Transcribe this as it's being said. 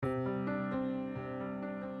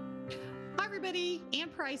everybody, Ann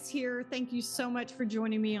Price here. Thank you so much for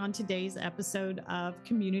joining me on today's episode of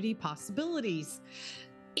Community Possibilities.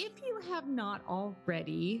 If you have not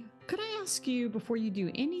already, could I ask you before you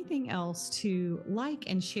do anything else to like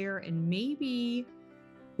and share and maybe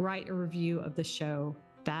write a review of the show?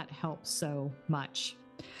 That helps so much.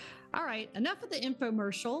 All right, enough of the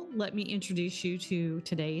infomercial. Let me introduce you to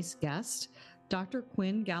today's guest. Dr.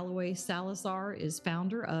 Qwynn Galloway Salazar is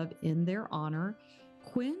founder of In Their Honor.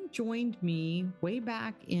 Qwynn joined me way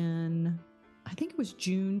back in, I think it was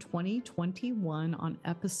June 2021 on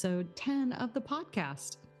episode 10 of the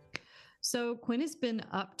podcast. So Qwynn has been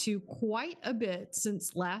up to quite a bit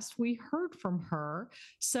since last we heard from her.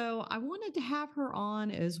 So I wanted to have her on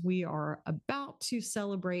as we are about to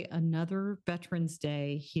celebrate another Veterans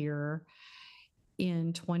Day here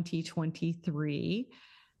in 2023.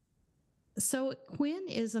 So Qwynn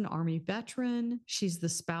is an Army veteran. She's the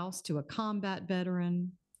spouse to a combat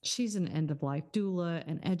veteran. She's an end-of-life doula,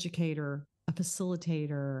 an educator, a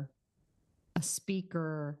facilitator, a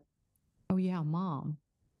speaker. Oh yeah, mom.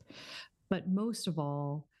 But most of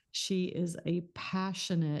all, she is a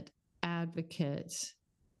passionate advocate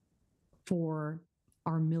for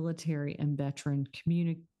our military and veteran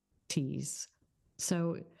communities.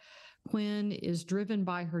 So Qwynn is driven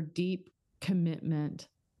by her deep commitment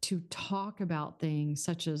to talk about things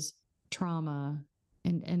such as trauma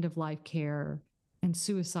and end-of-life care and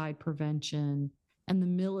suicide prevention and the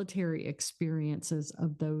military experiences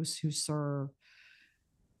of those who serve.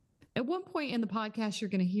 At one point in the podcast, you're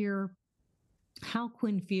going to hear how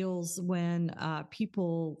Qwynn feels when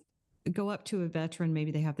people go up to a veteran.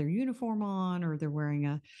 Maybe they have their uniform on or they're wearing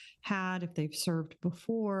a hat if they've served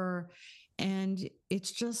before. And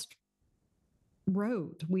it's just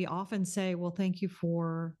rote. We often say, well, thank you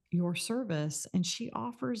for your service. And she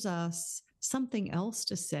offers us something else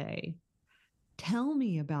to say. Tell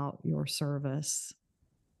me about your service.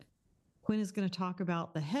 Qwynn is going to talk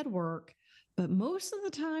about the head work, but most of the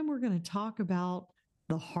time we're going to talk about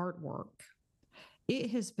the heart work. It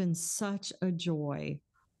has been such a joy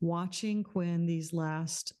watching Qwynn these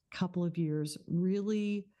last couple of years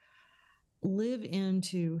really live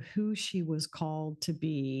into who she was called to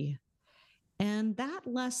be. And that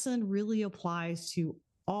lesson really applies to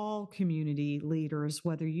all community leaders,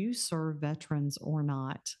 whether you serve veterans or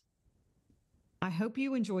not. I hope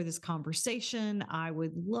you enjoy this conversation. I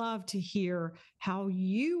would love to hear how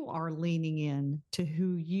you are leaning in to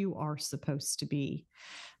who you are supposed to be.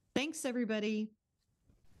 Thanks, everybody.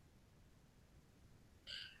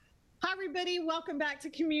 Hi, everybody. Welcome back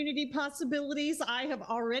to Community Possibilities. I have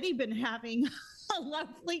already been having a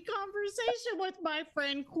lovely conversation with my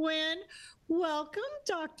friend Qwynn. Welcome,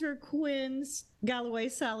 Dr. Qwynn Galloway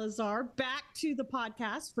Salazar, back to the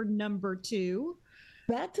podcast for number 2.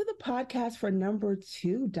 Back to the podcast for number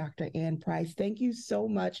 2, Dr. Ann Price. Thank you so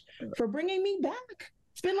much for bringing me back.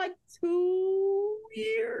 It's been like 2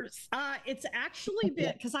 years. It's actually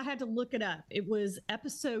been, because I had to look it up. It was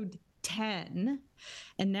episode 10,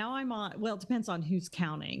 and now I'm on. Well, it depends on who's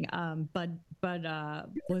counting. But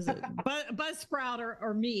was it Buzzsprout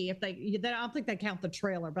or me? If I don't think they count the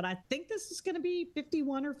trailer, but I think this is going to be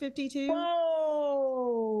 51 or 52.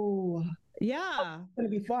 Whoa! Yeah, it's going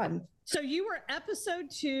to be fun. So you were episode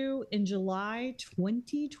 2 in July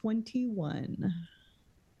 2021.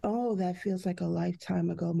 Oh, that feels like a lifetime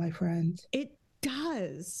ago, my friend. It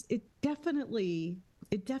does. It definitely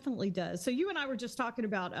does. So you and I were just talking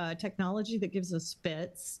about technology that gives us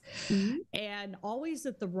fits, mm-hmm. and always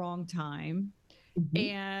at the wrong time, mm-hmm.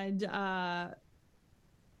 and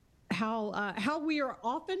how we are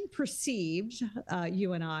often perceived,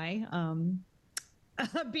 you and I,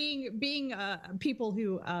 being people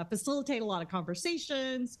who facilitate a lot of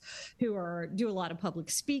conversations, who do a lot of public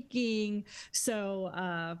speaking.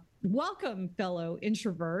 So welcome, fellow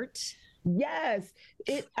introvert. Yes,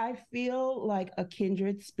 I feel like a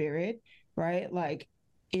kindred spirit, right? Like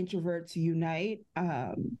introverts unite.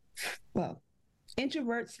 Well,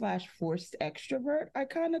 introvert / forced extrovert, I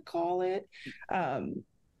kind of call it.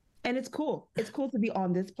 And it's cool. It's cool to be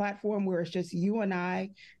on this platform where it's just you and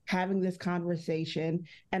I having this conversation,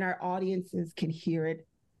 and our audiences can hear it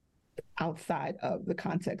outside of the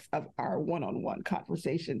context of our one-on-one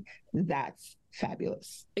conversation. That's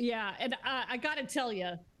fabulous. Yeah, and I got to tell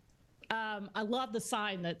you, I love the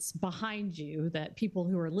sign that's behind you that people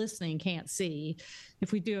who are listening can't see.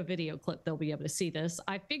 If we do a video clip, they'll be able to see this.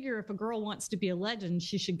 I figure if a girl wants to be a legend,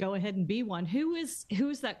 she should go ahead and be one. Who is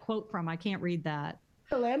that quote from? I can't read that.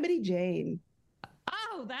 Calamity Jane.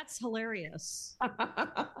 Oh, that's hilarious.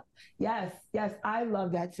 Yes. I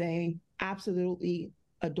love that saying. Absolutely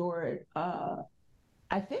adore it.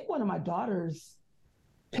 I think one of my daughters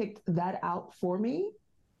picked that out for me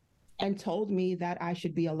and told me that I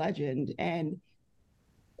should be a legend. And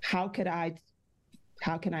how could I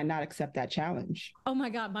how can I not accept that challenge? Oh my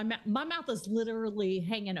God, my mouth is literally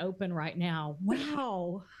hanging open right now.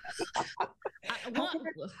 Wow.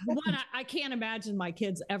 I can't imagine my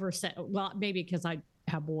kids ever said, well, maybe because I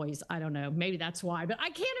have boys. I don't know. Maybe that's why, but I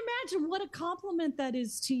can't imagine what a compliment that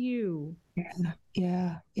is to you.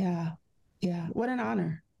 Yeah. What an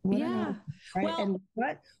honor. What an honor. Right. Well, and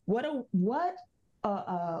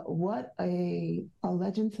what a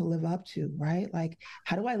legend to live up to, right? Like,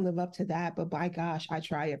 how do I live up to that? But by gosh, I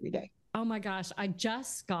try every day. Oh my gosh, I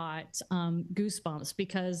just got goosebumps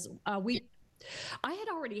because I had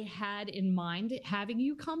already had in mind having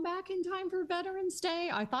you come back in time for Veterans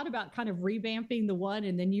Day. I thought about kind of revamping the one,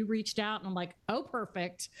 and then you reached out, and I'm like, oh,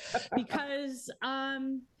 perfect, because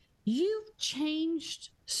you've changed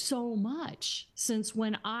so much since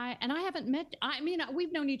when I haven't met. I mean,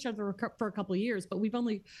 we've known each other for a couple of years, but we've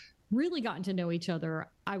only really gotten to know each other,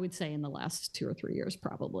 I would say, in the last 2 or 3 years,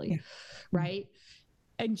 probably, right?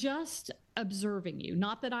 And just observing you,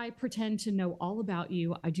 not that I pretend to know all about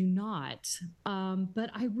you, I do not,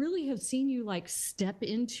 but I really have seen you like step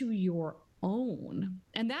into your own.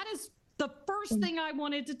 And that is the first thing I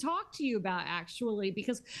wanted to talk to you about, actually,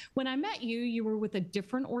 because when I met you, you were with a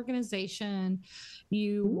different organization.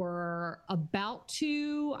 You were about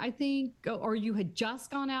to, I think, or you had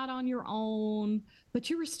just gone out on your own,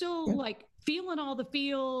 but you were still like feeling all the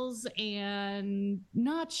feels and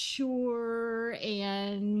not sure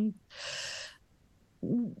and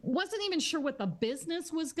wasn't even sure what the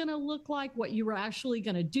business was going to look like, what you were actually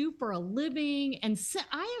going to do for a living. And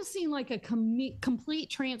I have seen like a complete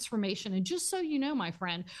transformation. And just so you know, my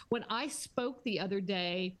friend, when I spoke the other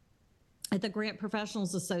day at the Grant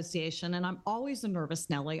Professionals Association, and I'm always a nervous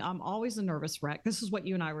Nelly. I'm always a nervous wreck. This is what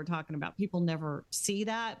you and I were talking about. People never see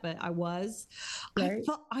that, but I was. Right.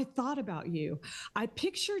 I thought about you. I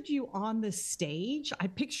pictured you on the stage. I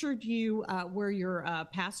pictured you where your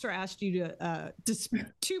pastor asked you to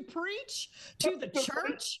preach to the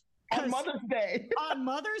church. On Mother's Day. On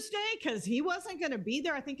Mother's Day, because he wasn't going to be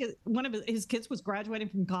there. I think one of his kids was graduating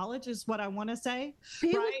from college, is what I want to say.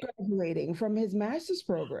 He was graduating from his master's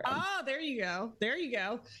program. Oh, there you go. There you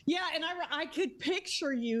go. Yeah, and I could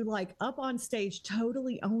picture you like up on stage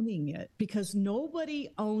totally owning it, because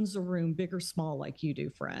nobody owns a room, big or small, like you do,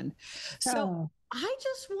 friend. So I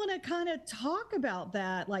just want to kind of talk about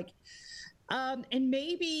that, like, and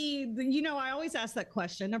maybe, you know, I always ask that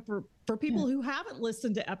question. And for people who haven't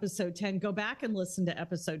listened to episode 10, go back and listen to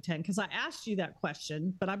episode 10, because I asked you that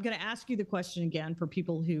question, but I'm going to ask you the question again for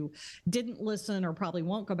people who didn't listen or probably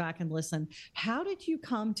won't go back and listen. How did you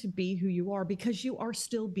come to be who you are? Because you are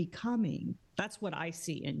still becoming. That's what I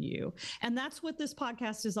see in you. And that's what this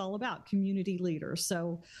podcast is all about, community leaders.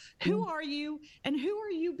 So who are you and who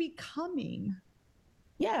are you becoming?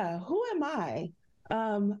 Yeah, who am I?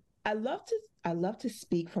 I love to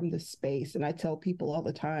speak from the space, and I tell people all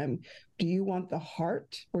the time, do you want the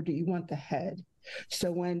heart or do you want the head?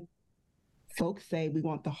 So when folks say we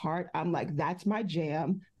want the heart, I'm like, that's my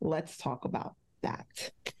jam. Let's talk about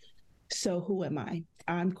that. So who am I?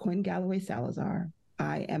 I'm Qwynn Galloway Salazar.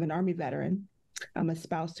 I am an Army veteran. I'm a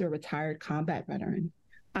spouse to a retired combat veteran.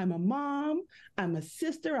 I'm a mom, I'm a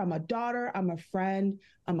sister, I'm a daughter, I'm a friend,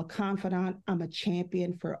 I'm a confidant, I'm a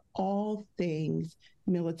champion for all things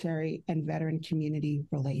military and veteran community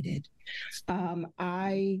related.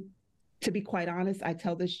 To be quite honest, I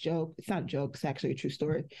tell this joke. It's not a joke, it's actually a true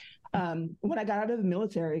story. When I got out of the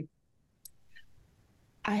military,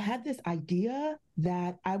 I had this idea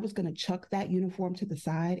that I was going to chuck that uniform to the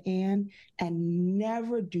side and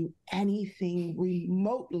never do anything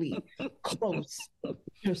remotely close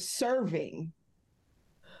to serving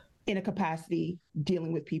in a capacity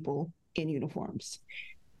dealing with people in uniforms.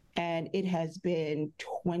 And it has been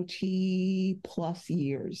 20 plus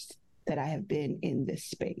years that I have been in this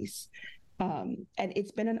space. And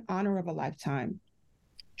it's been an honor of a lifetime.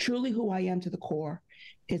 Truly who I am to the core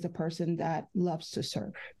is a person that loves to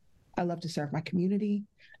serve. I love to serve my community.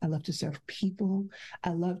 I love to serve people. I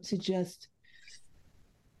love to just,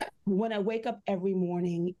 when I wake up every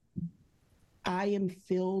morning, I am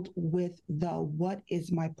filled with what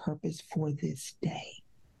is my purpose for this day?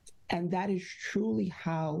 And that is truly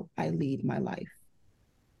how I lead my life.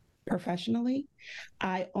 Professionally,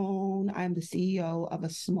 I'm the CEO of a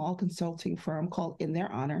small consulting firm called In Their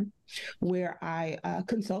Honor, where I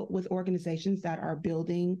consult with organizations that are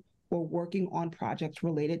building or working on projects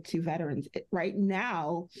related to veterans. Right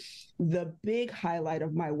now, the big highlight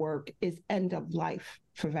of my work is end of life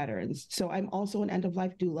for veterans. So I'm also an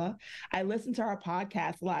end-of-life doula. I listened to our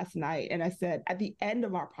podcast last night, and I said at the end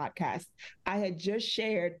of our podcast, I had just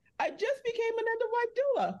shared, I just became an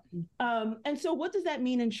end-of-life doula. And so what does that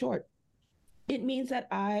mean in short? It means that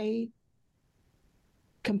I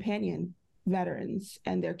companion veterans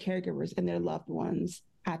and their caregivers and their loved ones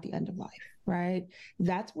at the end of life, right?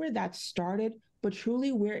 That's where that started, but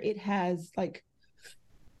truly where it has like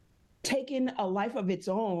taken a life of its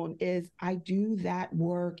own is I do that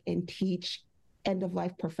work and teach end of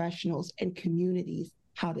life professionals and communities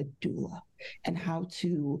how to doula and how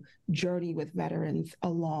to journey with veterans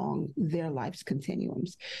along their life's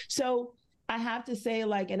continuums. So I have to say,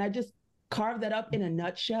 like, and I just carved that up in a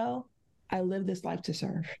nutshell. I live this life to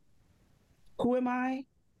serve. Who am I?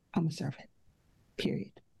 I'm a servant,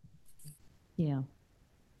 period. Yeah,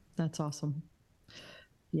 that's awesome.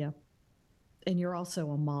 Yeah. And you're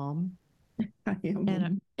also a mom. I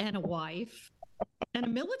am. And a wife. And a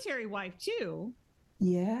military wife, too.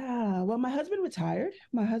 Yeah. Well, my husband retired.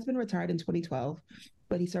 My husband retired in 2012,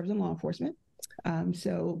 but he serves in law enforcement.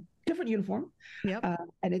 So different uniform. Yep.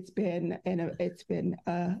 And it's been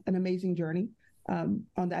an amazing journey on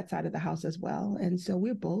that side of the house as well. And so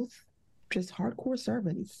we're both just hardcore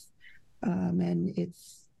servants. And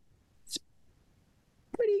it's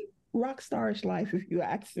pretty rock starish life, if you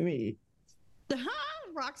ask me.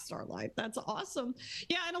 Rock star life. That's awesome.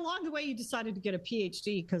 Yeah. And along the way, you decided to get a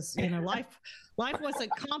PhD because, you know, life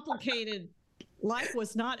wasn't complicated. Life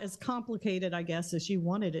was not as complicated, I guess, as you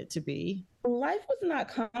wanted it to be. Life was not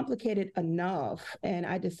complicated enough. And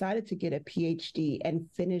I decided to get a PhD and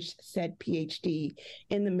finish said PhD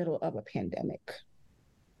in the middle of a pandemic.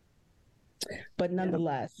 But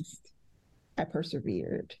nonetheless, I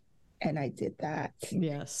persevered and I did that.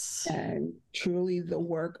 Yes. And truly the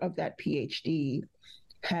work of that PhD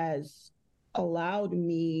has allowed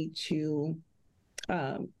me to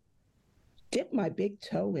dip my big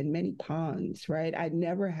toe in many ponds, right? I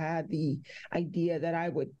never had the idea that I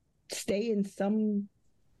would stay in some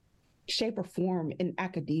shape or form in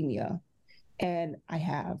academia. And I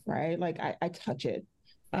have, right? Like I touch it.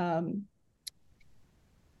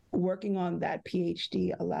 Working on that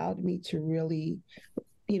PhD allowed me to really,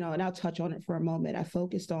 you know, and I'll touch on it for a moment. I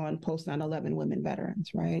focused on post 9/11 women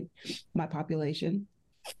veterans, right? My population.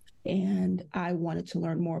 And I wanted to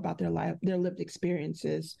learn more about their lived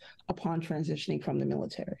experiences upon transitioning from the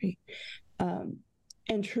military.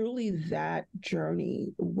 And truly that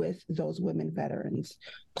journey with those women veterans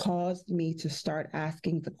caused me to start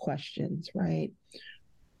asking the questions, right?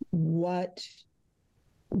 What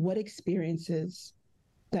experiences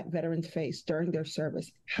that veterans face during their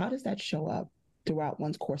service, how does that show up throughout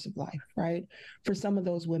one's course of life, right? For some of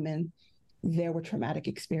those women, there were traumatic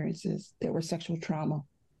experiences, there were sexual trauma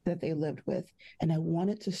that they lived with. And I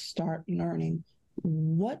wanted to start learning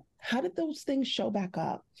how did those things show back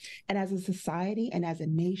up? And as a society and as a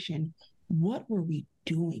nation, what were we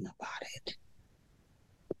doing about it?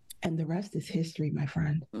 And the rest is history, my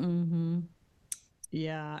friend. Mm-hmm.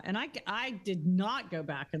 Yeah. And I did not go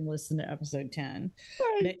back and listen to episode 10.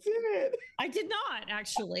 I did not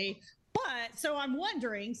actually. But so I'm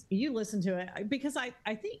wondering, you listened to it because I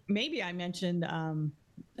think maybe I mentioned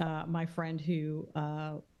my friend who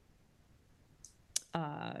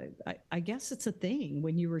I guess it's a thing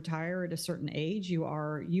when you retire at a certain age,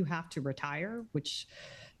 you have to retire, which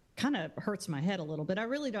kind of hurts my head a little bit. I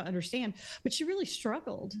really don't understand, but she really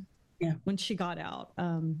struggled when she got out.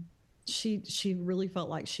 She really felt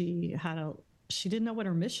like she didn't know what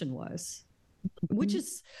her mission was, which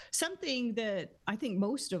is something that I think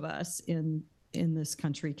most of us in this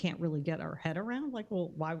country can't really get our head around. Like,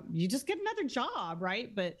 well, why you just get another job,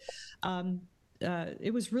 right? But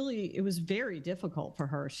it was very difficult for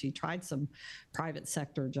her. She tried some private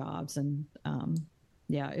sector jobs, and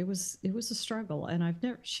it was a struggle.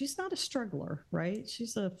 And she's not a struggler, right?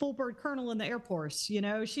 She's a full bird colonel in the Air Force. You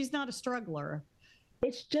know, she's not a struggler.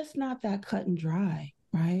 It's just not that cut and dry,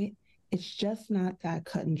 right? It's just not that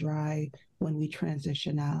cut and dry when we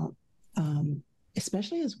transition out,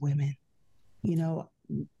 especially as women. You know,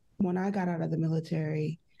 when I got out of the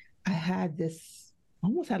military, I had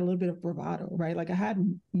almost had a little bit of bravado, right? Like I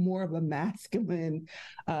had more of a masculine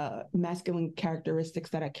characteristics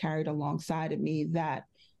that I carried alongside of me that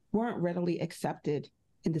weren't readily accepted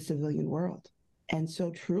in the civilian world. And so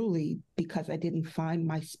truly, because I didn't find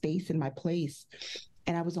my space and my place,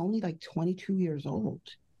 and I was only like 22 years old,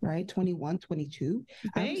 right? 21, 22.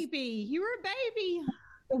 Baby, you were a baby.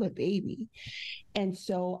 Still a baby. And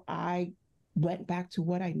so I went back to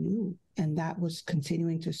what I knew, and that was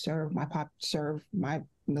continuing to serve my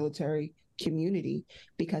military community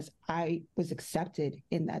because I was accepted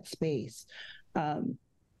in that space.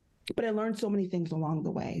 But I learned so many things along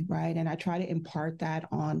the way, right? And I try to impart that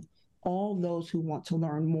on all those who want to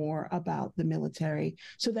learn more about the military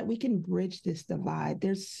so that we can bridge this divide.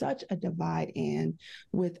 There's such a divide in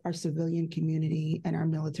with our civilian community and our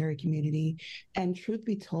military community. And truth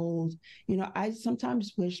be told, I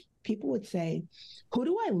sometimes wish people would say, who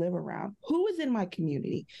do I live around? Who is in my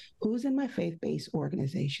community? Who's in my faith-based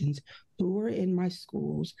organizations? Who are in my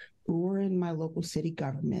schools? Who are in my local city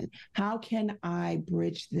government? How can I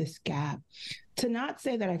bridge this gap? To not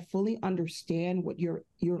say that I fully understand what your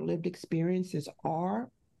lived experiences are,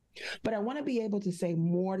 but I want to be able to say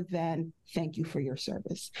more than thank you for your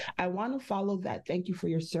service. I want to follow that thank you for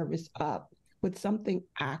your service up with something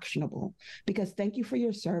actionable, because thank you for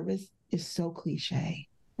your service is so cliche,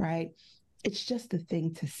 right? It's just the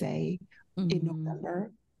thing to say in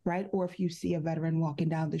November, right? Or if you see a veteran walking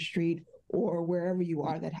down the street or wherever you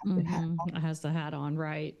are that has the hat on. Has the hat on,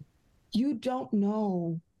 right? You don't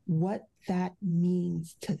know what that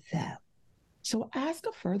means to them. So ask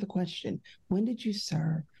a further question. When did you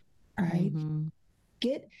serve? Right?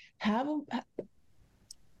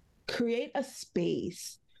 Create a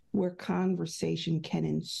space where conversation can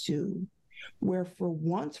ensue, where for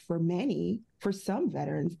once, for many, for some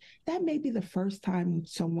veterans, that may be the first time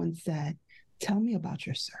someone said, tell me about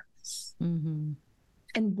your service.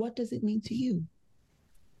 And what does it mean to you?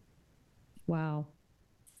 Wow.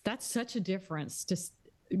 That's such a difference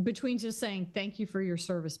between just saying thank you for your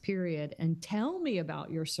service, period, and tell me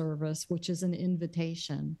about your service, which is an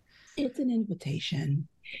invitation. It's an invitation.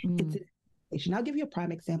 It's an invitation. I'll give you a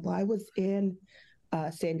prime example. I was in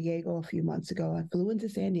San Diego a few months ago. I flew into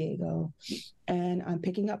San Diego and I'm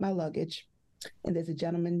picking up my luggage. And there's a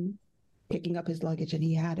gentleman picking up his luggage and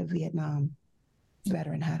he had a Vietnam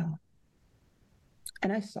veteran hat on.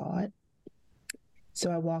 And I saw it. So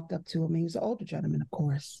I walked up to him. He was an older gentleman, of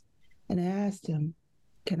course. And I asked him,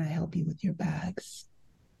 can I help you with your bags?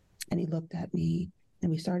 And he looked at me and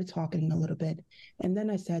we started talking a little bit. And then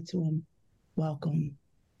I said to him, welcome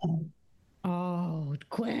home. Oh,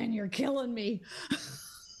 Qwynn, you're killing me.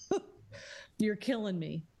 You're killing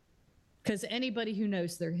me. Because anybody who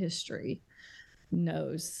knows their history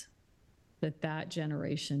knows that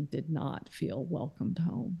generation did not feel welcomed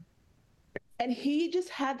home. And he just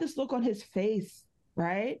had this look on his face,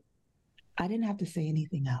 right? I didn't have to say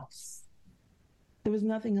anything else. There was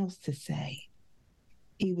nothing else to say.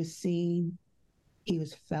 He was seen. He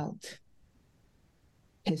was felt.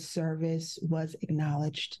 His service was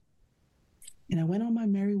acknowledged. And I went on my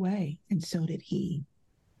merry way, and so did he.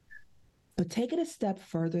 But take it a step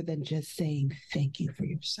further than just saying thank you for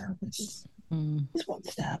your service. Just one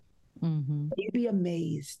step. You'd be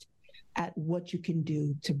amazed at what you can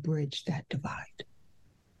do to bridge that divide.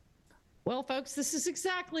 Well, folks, this is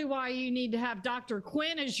exactly why you need to have Dr.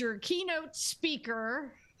 Qwynn as your keynote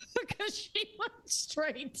speaker, because she went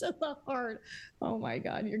straight to the heart. Oh my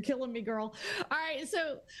God, you're killing me, girl. All right,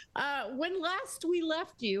 so when last we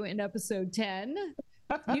left you in episode 10,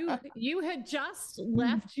 you had just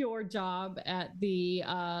left your job at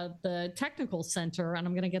the technical center, and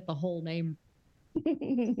I'm going to get the whole name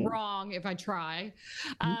wrong if I try,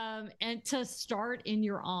 and to start In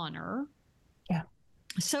Your Honor. Yeah.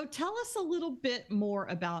 So tell us a little bit more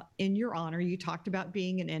about In Your Honor. You talked about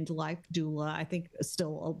being an end-of-life doula. I think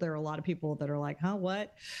still there are a lot of people that are like, huh,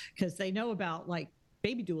 what? Because they know about like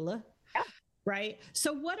baby doula. Yeah. Right.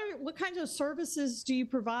 So what kinds of services do you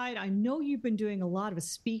provide? I know you've been doing a lot of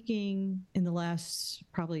speaking in the last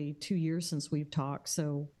probably 2 years since we've talked.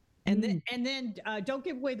 So and then don't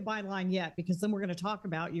give away the byline yet, because then we're going to talk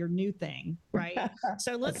about your new thing, right?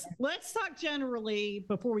 So let's talk generally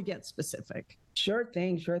before we get specific. Sure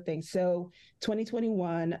thing. So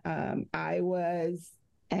 2021, I was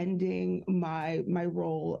ending my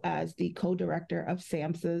role as the co-director of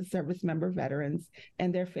SAMHSA's Service Member Veterans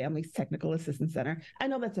and Their Families Technical Assistance Center. I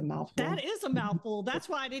know that's a mouthful. That is a mouthful. That's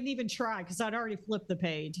why I didn't even try, because I'd already flipped the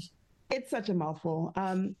page. It's such a mouthful.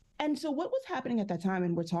 And so what was happening at that time,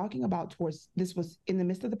 and we're talking about this was in the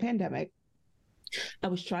midst of the pandemic, I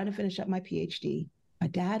was trying to finish up my PhD. My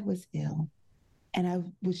dad was ill, and I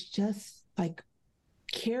was just like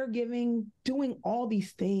caregiving, doing all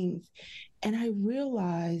these things. And I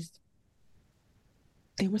realized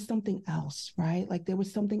there was something else, right? Like there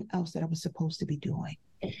was something else that I was supposed to be doing.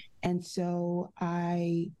 And so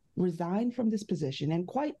I resigned from this position. And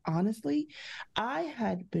quite honestly, I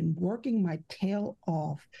had been working my tail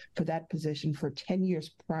off for that position for 10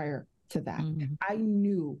 years prior to that. I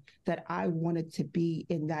knew that I wanted to be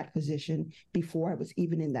in that position before I was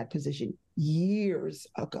even in that position years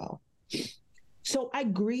ago. So I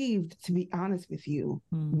grieved, to be honest with you,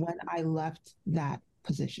 when I left that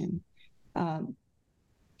position. Um,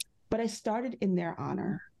 but I started in their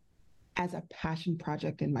honor as a passion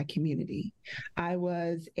project in my community. I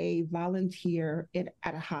was a volunteer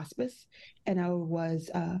at a hospice, and I was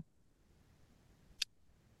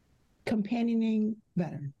companioning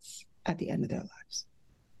veterans at the end of their lives.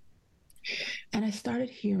 And I started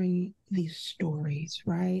hearing these stories,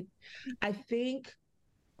 right? I think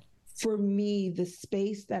for me, the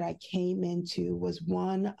space that I came into was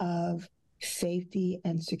one of safety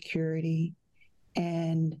and security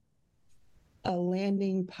and a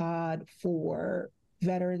landing pod for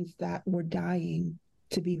veterans that were dying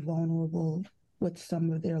to be vulnerable with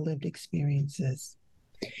some of their lived experiences.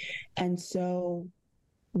 And so,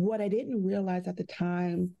 what I didn't realize at the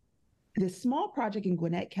time, this small project in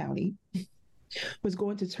Gwinnett County was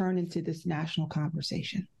going to turn into this national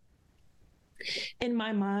conversation. In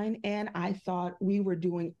my mind, and I thought we were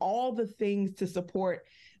doing all the things to support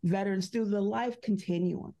veterans through the life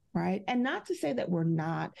continuum, right? And not to say that we're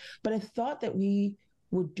not, but I thought that we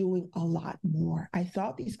were doing a lot more. I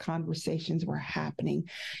thought these conversations were happening.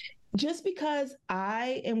 Just because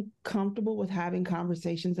I am comfortable with having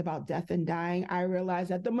conversations about death and dying, I realize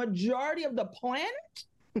that the majority of the planet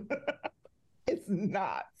it's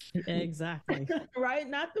not. Exactly. Right?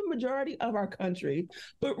 Not the majority of our country,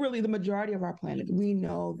 but really the majority of our planet. We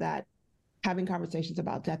know that having conversations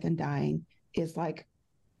about death and dying is like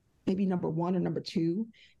maybe number one or number two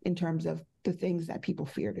in terms of the things that people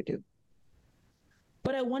fear to do.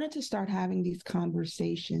 But I wanted to start having these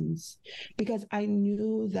conversations because I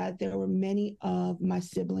knew that there were many of my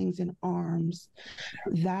siblings in arms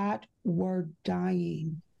that were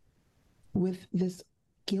dying with this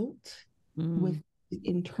guilt, with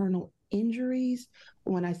internal injuries.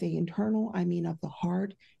 When I say internal, I mean of the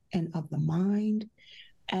heart and of the mind.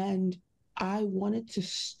 And I wanted to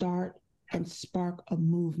start and spark a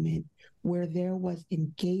movement where there was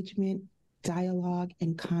engagement, dialogue,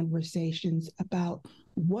 and conversations about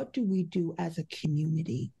what do we do as a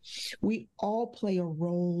community. We all play a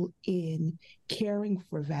role in caring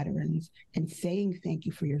for veterans and saying thank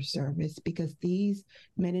you for your service, because these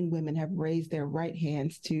men and women have raised their right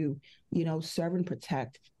hands to, serve and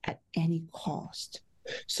protect at any cost.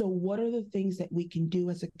 So what are the things that we can do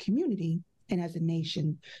as a community and as a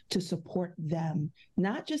nation to support them,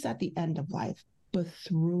 not just at the end of life, but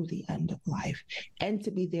through the end of life, and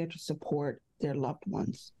to be there to support their loved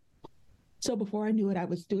ones? So before I knew it, I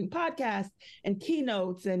was doing podcasts and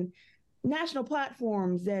keynotes and national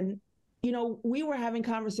platforms. And, we were having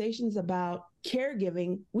conversations about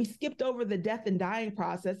caregiving. We skipped over the death and dying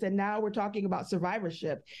process, and now we're talking about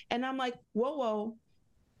survivorship. And I'm like, whoa,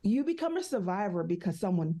 you become a survivor because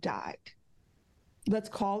someone died. Let's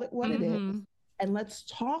call it what it is. And let's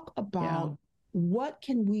talk about what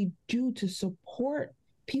can we do to support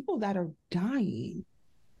people that are dying.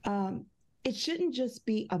 It shouldn't just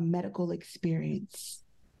be a medical experience.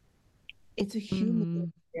 It's a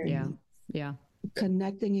human experience. Yeah.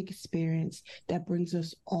 Connecting experience that brings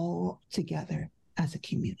us all together as a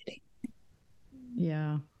community.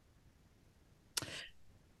 Yeah.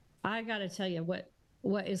 I got to tell you,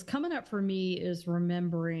 what is coming up for me is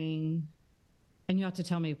remembering, and you have to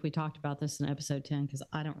tell me if we talked about this in episode 10, because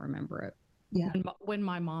I don't remember it. Yeah. When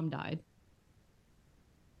my mom died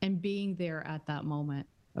and being there at that moment.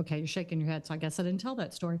 Okay, you're shaking your head, so I guess I didn't tell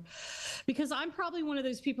that story, because I'm probably one of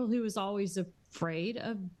those people who was always afraid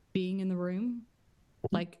of being in the room.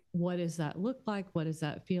 Like, what does that look like? What does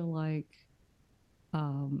that feel like?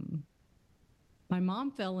 My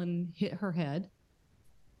mom fell and hit her head,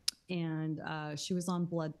 and she was on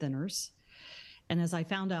blood thinners. And as I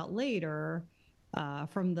found out later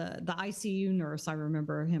from the ICU nurse, I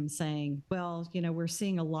remember him saying, well, we're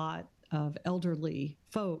seeing a lot of elderly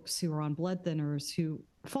folks who are on blood thinners who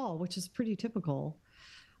fall, which is pretty typical.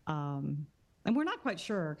 And we're not quite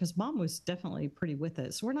sure, because mom was definitely pretty with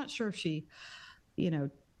it. So we're not sure if she,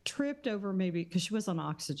 tripped over, maybe because she was on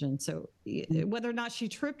oxygen. So whether or not she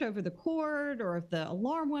tripped over the cord or if the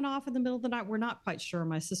alarm went off in the middle of the night, we're not quite sure.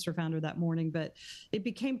 My sister found her that morning, but it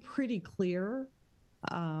became pretty clear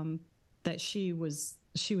that she was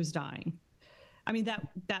dying. I mean,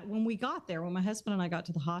 that when we got there, when my husband and I got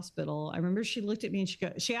to the hospital, I remember she looked at me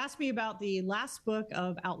and she asked me about the last book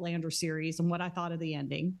of Outlander series and what I thought of the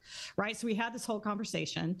ending, right? So we had this whole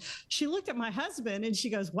conversation. She looked at my husband and she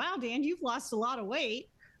goes, wow, Dan, you've lost a lot of weight,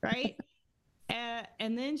 right?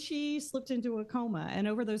 And then she slipped into a coma. And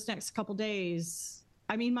over those next couple of days,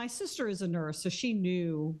 I mean, my sister is a nurse, so she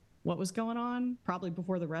knew what was going on probably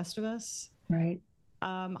before the rest of us. Right.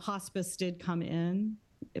 Hospice did come in.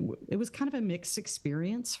 It was kind of a mixed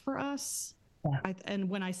experience for us. Yeah. And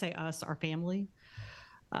when I say us, our family.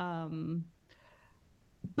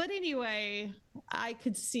 But anyway, I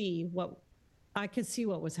could see what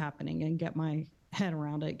was happening and get my head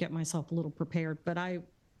around it, get myself a little prepared. But I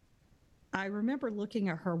remember looking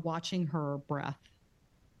at her, watching her breath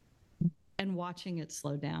and watching it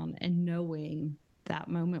slow down and knowing that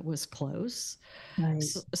moment was close. Right.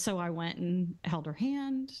 So I went and held her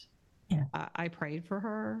hand. Yeah. I prayed for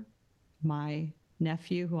her. My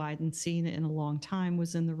nephew, who I hadn't seen in a long time,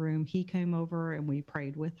 was in the room. He came over and we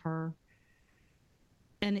prayed with her.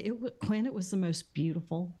 And Qwynn, it was the most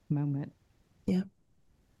beautiful moment. Yeah.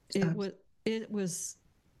 It was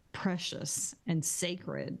precious and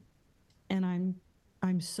sacred. And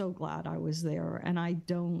I'm so glad I was there. And I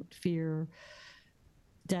don't fear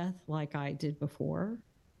death like I did before.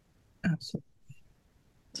 Absolutely.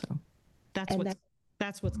 So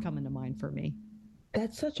that's what's coming to mind for me.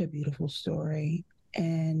 That's such a beautiful story.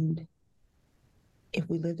 And if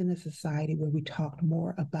we lived in a society where we talked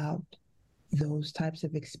more about those types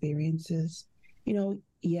of experiences,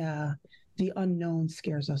 yeah, the unknown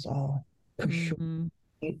scares us all, for sure.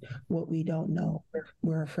 What we don't know,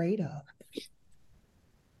 we're afraid of.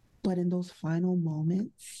 But in those final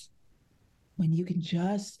moments, when you can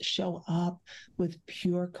just show up with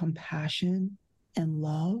pure compassion and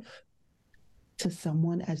love to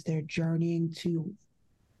someone as they're journeying to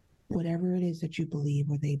whatever it is that you believe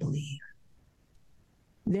or they believe,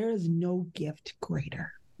 there is no gift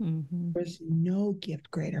greater. There's no gift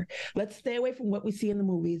greater. Let's stay away from what we see in the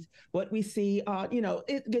movies, what we see,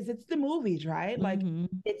 because it's the movies, right? Like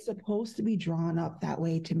it's supposed to be drawn up that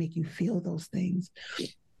way to make you feel those things.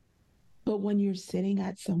 But when you're sitting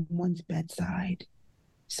at someone's bedside,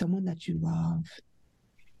 someone that you love,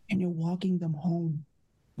 and you're walking them home,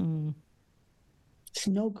 it's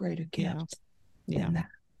no greater gift than that.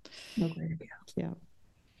 No greater gift. Yeah.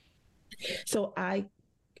 So I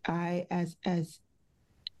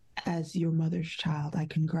as your mother's child, I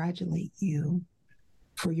congratulate you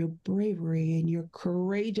for your bravery and your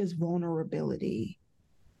courageous vulnerability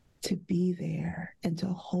to be there and to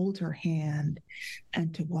hold her hand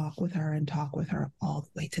and to walk with her and talk with her all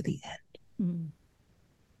the way to the end.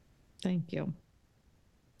 Thank you.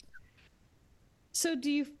 So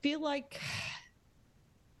do you feel like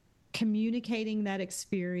communicating that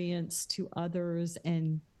experience to others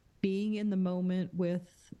and being in the moment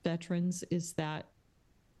with veterans, is that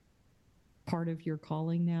part of your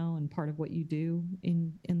calling now and part of what you do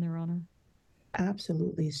in their honor?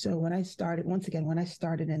 Absolutely. So when I started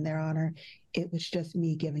in their honor, it was just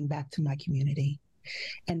me giving back to my community.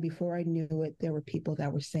 And before I knew it, there were people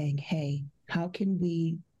that were saying, hey, how can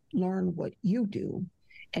we learn what you do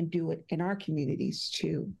and do it in our communities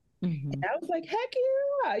too? And I was like, heck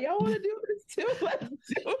yeah, y'all want to do this too? Let's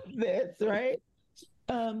do this, right?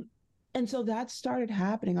 And so that started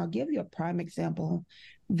happening. I'll give you a prime example.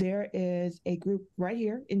 There is a group right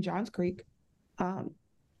here in Johns Creek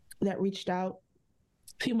that reached out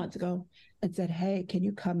a few months ago and said, hey, can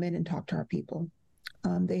you come in and talk to our people?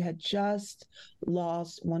 They had just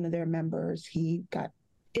lost one of their members. He got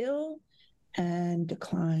ill and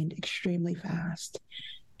declined extremely fast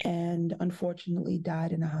and unfortunately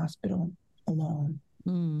died in a hospital alone.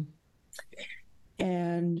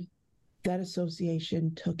 And that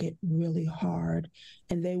association took it really hard,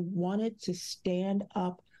 and they wanted to stand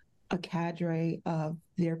up a cadre of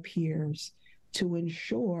their peers to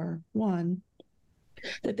ensure, one,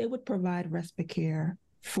 that they would provide respite care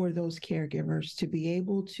for those caregivers to be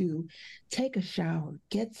able to take a shower,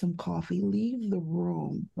 get some coffee, leave the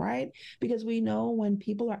room, right? Because we know when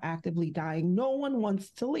people are actively dying, no one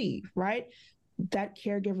wants to leave, right? That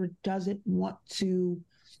caregiver doesn't want to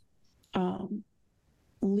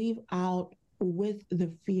leave out with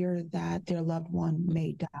the fear that their loved one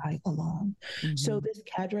may die alone. So this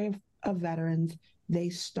cadre of veterans, they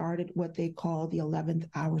started what they call the 11th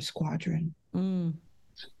hour squadron,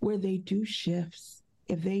 where they do shifts.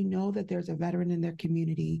 If they know that there's a veteran in their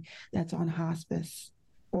community that's on hospice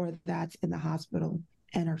or that's in the hospital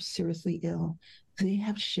and are seriously ill, they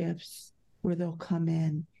have shifts where they'll come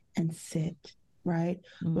in and sit, right?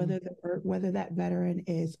 Whether that veteran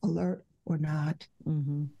is alert or not,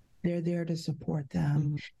 they're there to support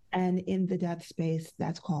them. And in the death space,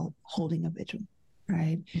 that's called holding a vigil,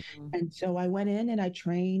 right? And so I went in and I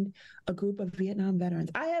trained a group of Vietnam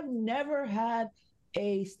veterans. I have never had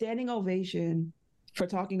a standing ovation for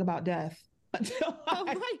talking about death until oh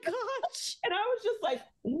my gosh. And I was just like,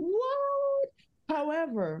 what?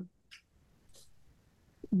 However,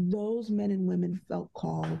 those men and women felt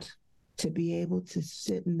called to be able to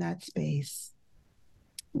sit in that space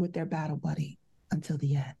with their battle buddy until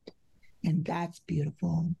the end. And that's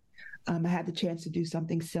beautiful. I had the chance to do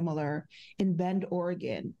something similar in Bend,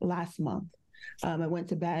 Oregon last month I went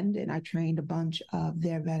to Bend and I trained a bunch of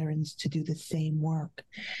their veterans to do the same work.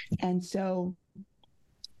 And so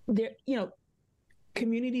there,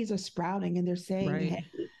 communities are sprouting and they're saying, Right.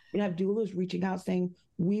 hey, have doulas reaching out saying,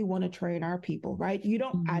 we want to train our people, right?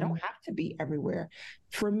 I don't have to be everywhere.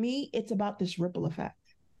 For me, it's about this ripple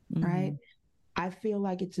effect, right? I feel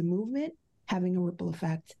like it's a movement having a ripple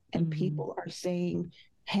effect, and people are saying,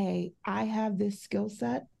 hey, I have this skill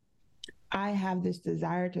set. I have this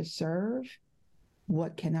desire to serve.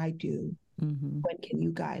 What can I do? When can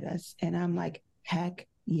you guide us? And I'm like, heck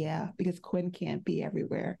yeah, because Qwynn can't be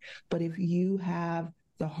everywhere. But if you have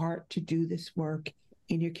the heart to do this work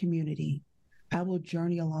in your community, I will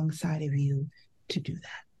journey alongside of you to do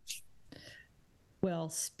that. Well,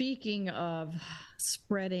 speaking of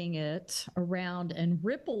spreading it around and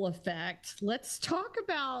ripple effect, let's talk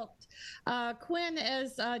about Qwynn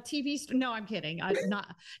as a TV star. No, I'm kidding.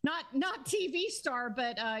 Not TV star,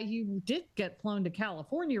 but you did get flown to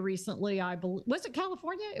California recently. I believe, was it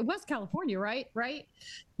California? It was California, right? Right.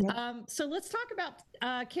 Yep. So let's talk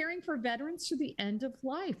about caring for veterans to the end of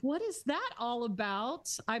life. What is that all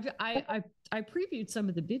about? I previewed some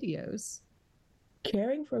of the videos.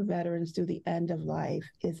 Caring for veterans through the end of life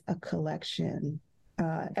is a collection.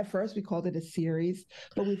 At first, we called it a series,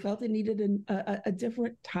 but we felt it needed a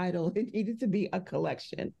different title. It needed to be a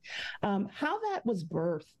collection. How that was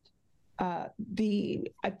birthed, I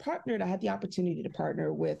had the opportunity to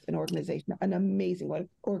partner with an organization, an amazing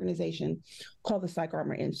organization called the Psych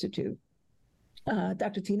Armor Institute.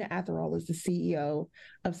 Dr. Tina Atherall is the CEO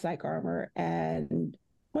of Psych Armor, and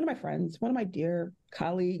one of my friends, one of my dear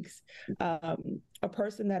colleagues, a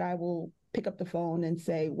person that I will pick up the phone and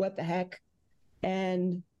say, what the heck?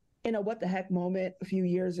 And in a what the heck moment a few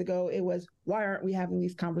years ago, it was, why aren't we having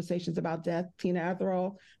these conversations about death, Tina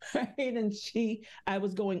Atherall? Right? And I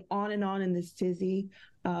was going on and on in this tizzy,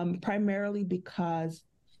 primarily because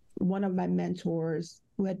one of my mentors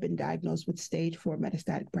who had been diagnosed with stage 4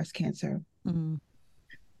 metastatic breast cancer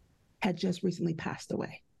had just recently passed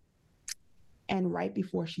away. And right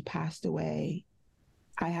before she passed away,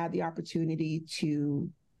 I had the opportunity to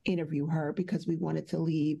interview her because we wanted to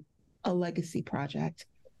leave a legacy project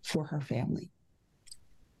for her family.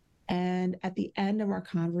 And at the end of our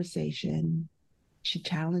conversation, she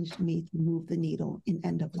challenged me to move the needle in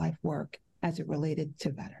end of life work as it related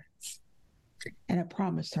to veterans. And I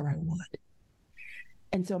promised her I would.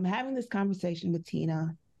 And so I'm having this conversation with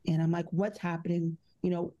Tina, and I'm like, what's happening?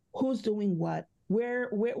 Who's doing what?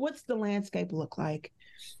 What's the landscape look like?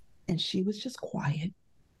 And she was just quiet.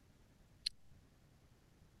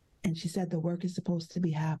 And she said, the work is supposed to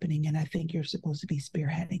be happening, and I think you're supposed to be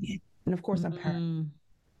spearheading it. And of course, I'm her.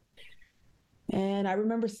 And I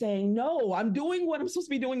remember saying, no, I'm doing what I'm supposed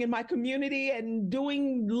to be doing in my community and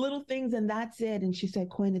doing little things, and that's it. And she said,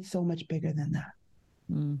 Qwynn, it's so much bigger than that.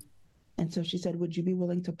 And so she said, would you be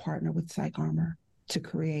willing to partner with Psych Armor to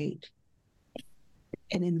create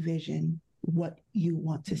and envision what you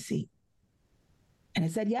want to see? And I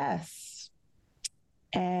said, yes.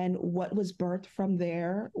 And what was birthed from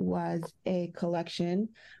there was a collection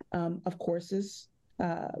of courses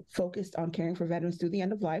focused on caring for veterans through the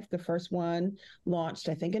end of life. The first one launched,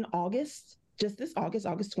 I think, in August, just this August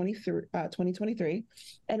 2023.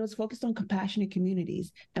 And it was focused on compassionate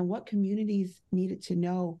communities and what communities needed to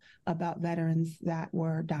know about veterans that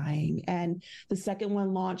were dying. And the second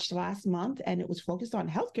one launched last month, and it was focused on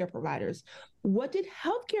healthcare providers. What did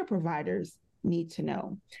healthcare providers need to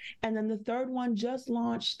know? And then the third one just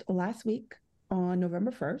launched last week on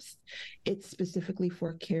November 1st. It's specifically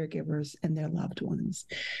for caregivers and their loved ones.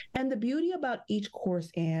 And the beauty about each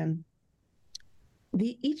course, Anne,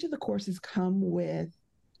 each of the courses come with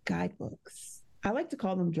guidebooks. I like to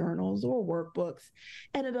call them journals or workbooks,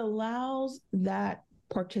 and it allows that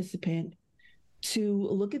participant to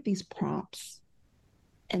look at these prompts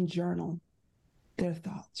and journal their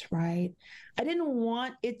thoughts, right? I didn't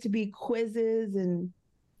want it to be quizzes and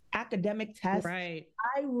academic tests. Right.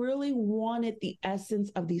 I really wanted the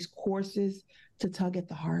essence of these courses to tug at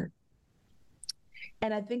the heart.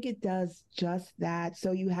 And I think it does just that.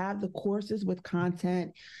 So you have the courses with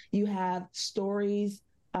content, you have stories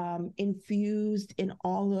infused in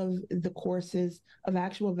all of the courses of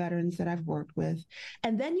actual veterans that I've worked with.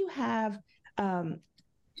 And then you have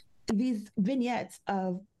these vignettes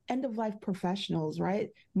of end-of-life professionals, right?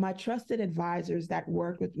 My trusted advisors that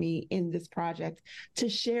worked with me in this project to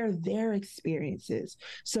share their experiences.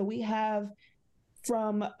 So we have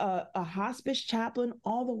from a hospice chaplain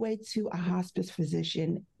all the way to a hospice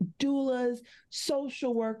physician, doulas,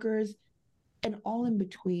 social workers, and all in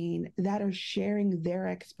between that are sharing their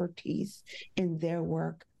expertise in their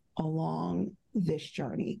work along this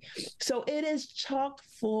journey. So it is chock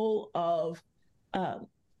full of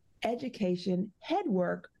education, head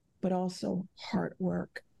work, but also heart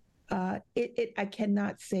work. I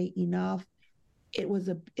cannot say enough.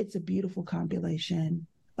 It's a beautiful compilation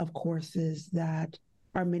of courses that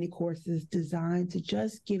are mini courses designed to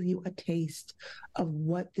just give you a taste of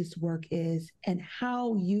what this work is and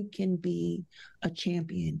how you can be a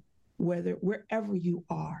champion, wherever you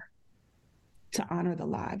are, to honor the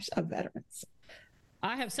lives of veterans.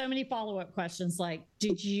 I have so many follow-up questions. Like,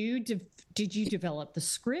 did you develop the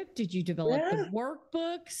script? Did you develop the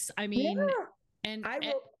workbooks? I mean, and I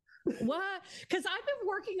wrote. What? Because I've been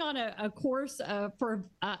working on a course for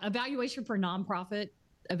evaluation for nonprofit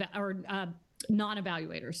or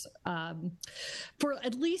non-evaluators for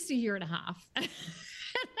at least a year and a half, and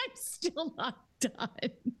I'm still not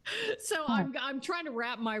done. So I'm trying to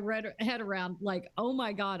wrap my head around, like, oh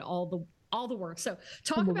my God, all the work. So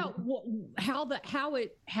talk about how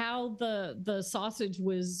the sausage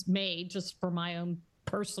was made, just for my own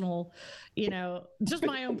personal, just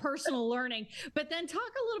my own personal learning. But then talk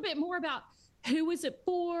a little bit more about who is it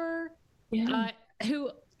for? Yeah.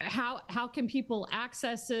 How can people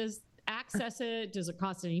access it? Does it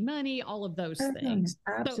cost any money? All of those things.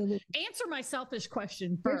 Absolutely. So answer my selfish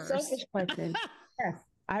question first. Your selfish question. Yes.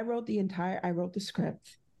 I wrote the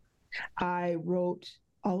script. I wrote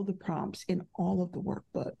all of the prompts in all of the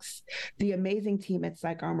workbooks. The amazing team at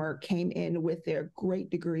Psych Armor came in with their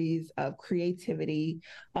great degrees of creativity,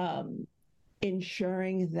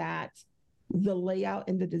 ensuring that the layout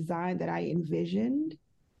and the design that I envisioned,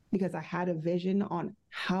 because I had a vision on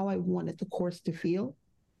how I wanted the course to feel,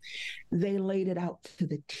 they laid it out to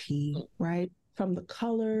the T, right? From the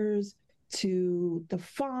colors to the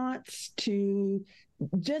fonts to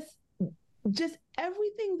just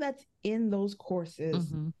everything that's in those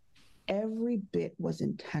courses. Every bit was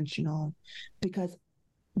intentional, because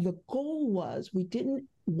the goal was, we didn't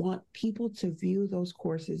want people to view those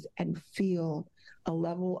courses and feel a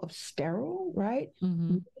level of sterile, right?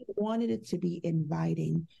 We wanted it to be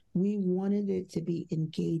inviting. We wanted it to be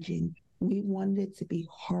engaging. We wanted it to be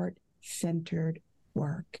heart-centered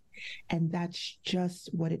work. And that's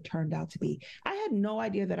just what it turned out to be. I had no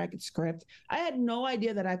idea that I could script. I had no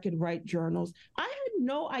idea that I could write journals. I had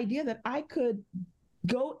no idea that I could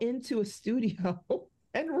go into a studio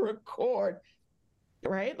and record,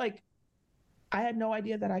 right? Like, I had no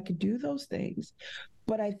idea that I could do those things.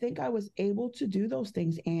 But I think I was able to do those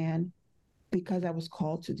things, and because I was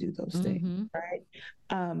called to do those things, right?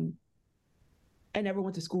 I never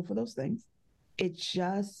went to school for those things. It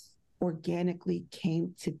just organically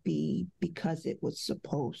came to be because it was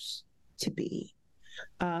supposed to be.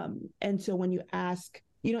 And so when you ask,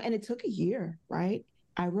 and it took a year, right?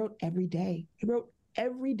 I wrote every day.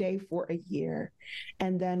 For a year.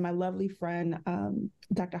 And then my lovely friend,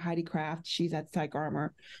 Dr. Heidi Kraft, she's at Psych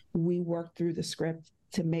Armor. We worked through the script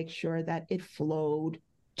to make sure that it flowed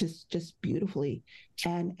just beautifully.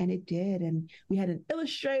 And it did. And we had an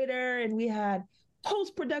illustrator, and we had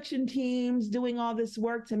post-production teams doing all this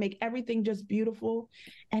work to make everything just beautiful.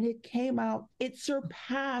 And it came out, it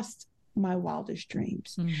surpassed my wildest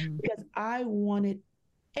dreams, because I wanted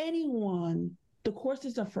the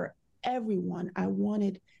courses are for everyone. I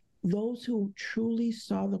wanted those who truly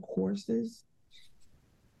saw the courses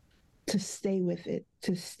to stay with it,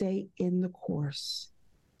 to stay in the course,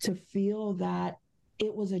 to feel that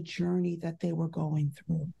it was a journey that they were going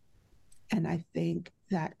through. And I think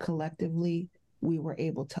that collectively we were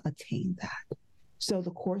able to attain that. So the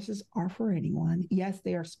courses are for anyone. Yes,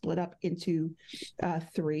 they are split up into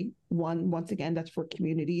three. One, once again, that's for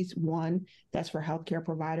communities. One, that's for healthcare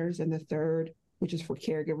providers. And the third, which is for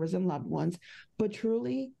caregivers and loved ones. But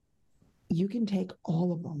truly, you can take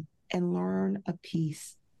all of them and learn a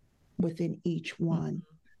piece within each one.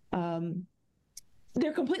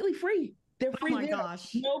 They're completely free. They're free. Oh my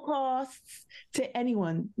gosh. No costs to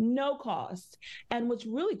anyone, no cost. And what's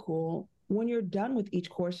really cool, when you're done with each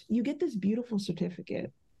course, you get this beautiful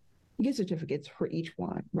certificate. You get certificates for each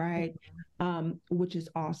one, right? Which is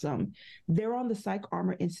awesome. They're on the Psych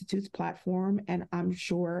Armor Institute's platform, and I'm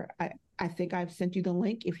sure, I think I've sent you the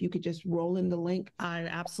link. If you could just roll in the link. I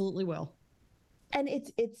absolutely will. And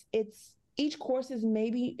it's each course is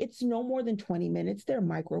it's no more than 20 minutes. They're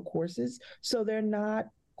micro courses. So they're not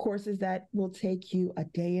courses that will take you a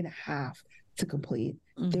day and a half to complete.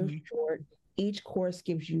 They're short. Each course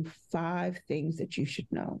gives you 5 things that you should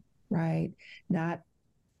know, right? Not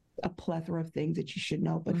a plethora of things that you should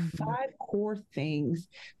know, but 5 core things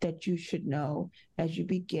that you should know as you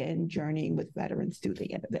begin journeying with veterans through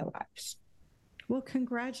the end of their lives. Well,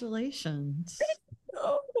 congratulations.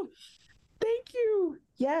 Thank you.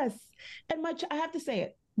 Yes. And I have to say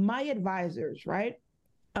it, my advisors, right?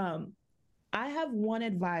 I have one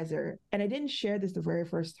advisor, and I didn't share this the very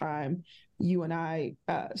first time you and I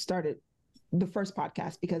started the first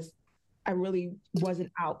podcast because I really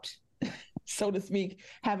wasn't out, so to speak,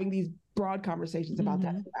 having these broad conversations about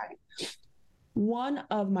death and dying. One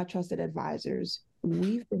of my trusted advisors,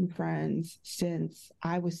 we've been friends since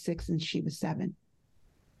I was 6 and she was 7.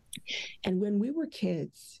 And when we were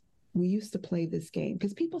kids, we used to play this game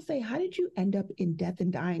because people say, how did you end up in death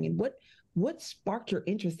and dying? And what sparked your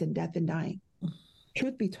interest in death and dying?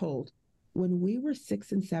 Truth be told, when we were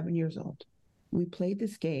 6 and 7 years old, we played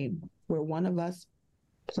this game where one of us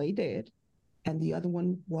played dead and the other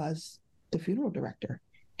one was the funeral director.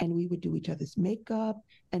 And we would do each other's makeup.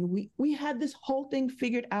 And we had this whole thing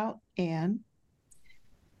figured out. And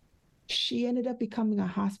she ended up becoming a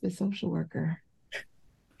hospice social worker.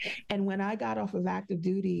 And when I got off of active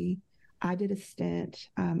duty, I did a stint.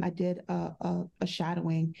 I did a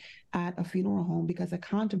shadowing at a funeral home because I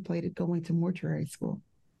contemplated going to mortuary school.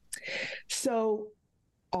 So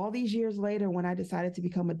all these years later, when I decided to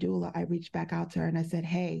become a doula, I reached back out to her and I said,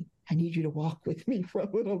 hey, I need you to walk with me for a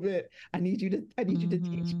little bit. I need you to teach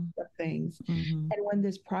me some things. And when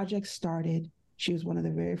this project started, she was one of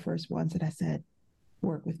the very first ones that I said,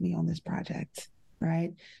 work with me on this project,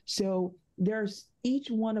 right? So there's each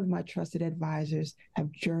one of my trusted advisors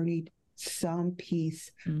have journeyed some piece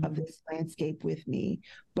of this landscape with me.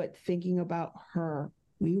 But thinking about her,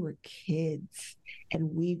 we were kids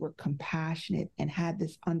and we were compassionate and had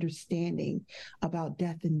this understanding about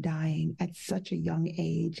death and dying at such a young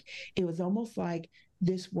age. It was almost like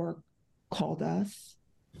this work called us.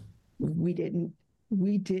 We didn't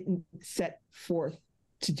set forth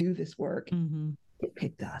to do this work. It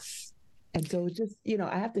picked us. And so it's just,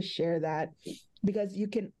 I have to share that because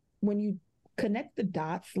when you connect the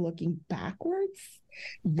dots looking backwards,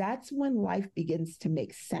 that's when life begins to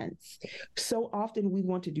make sense. So often we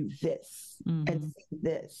want to do this and see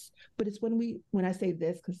this, but it's when I say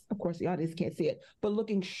this, because of course the audience can't see it, but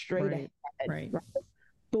looking straight ahead. Right?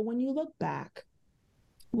 But when you look back,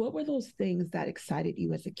 what were those things that excited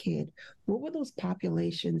you as a kid? What were those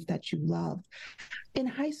populations that you loved? In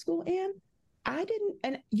high school, Anne,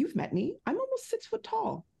 and you've met me, I'm almost 6 foot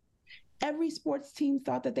tall. Every sports team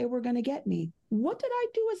thought that they were going to get me. What did I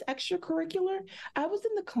do as extracurricular? I was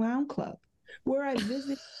in the clown club where I was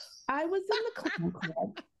in the clown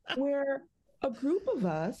club where a group of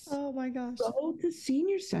us oh my gosh, go to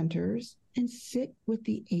senior centers and sit with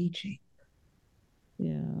the aging.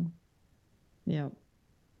 Yeah. Yeah.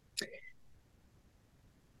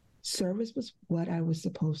 Service was what I was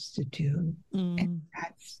supposed to do. And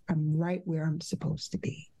I'm right where I'm supposed to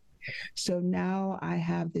be. So now I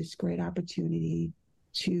have this great opportunity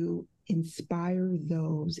to inspire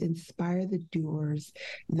the doers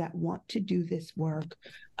that want to do this work,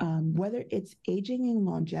 whether it's aging and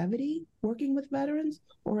longevity, working with veterans,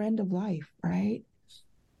 or end of life, right?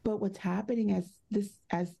 But what's happening as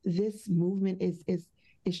this movement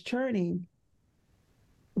is churning,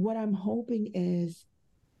 what I'm hoping is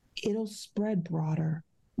it'll spread broader,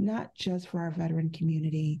 not just for our veteran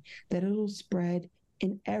community, that it'll spread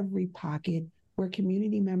in every pocket where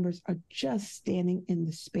community members are just standing in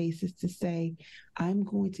the spaces to say, I'm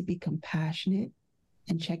going to be compassionate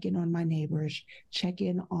and check in on my neighbors, check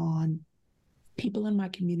in on people in my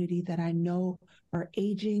community that I know are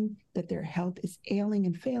aging, that their health is ailing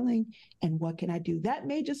and failing, and what can I do? That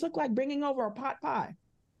may just look like bringing over a pot pie.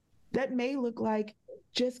 That may look like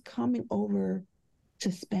just coming over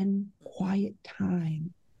to spend quiet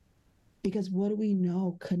time. Because what do we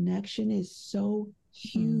know? Connection is so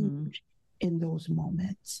huge in those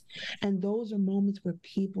moments. And those are moments where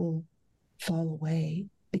people fall away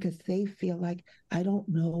because they feel like, I don't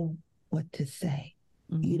know what to say.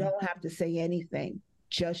 You don't have to say anything.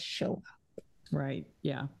 Just show up. Right.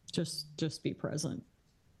 Yeah. Just be present.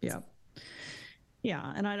 Yeah.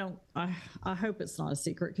 Yeah. And I hope it's not a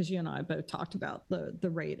secret because you and I both talked about the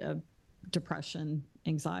rate of depression,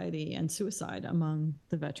 anxiety, and suicide among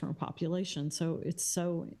the veteran population. So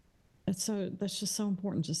that's just so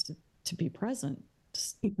important just to be present,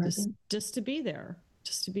 just to be there.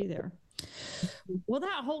 Well,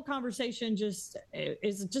 that whole conversation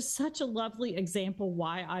is just such a lovely example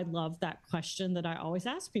why I love that question that I always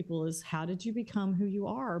ask people is, how did you become who you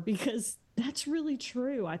are? Because that's really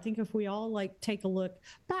true. I think if we all take a look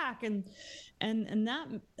back and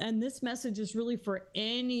this message is really for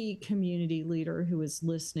any community leader who is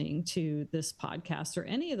listening to this podcast or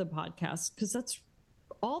any of the podcasts, because that's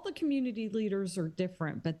all the community leaders are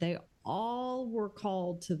different, but they all were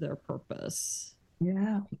called to their purpose.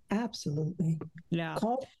 Yeah, absolutely. Yeah.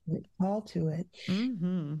 Call to it,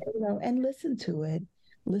 Mm-hmm. and listen to it.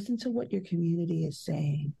 Listen to what your community is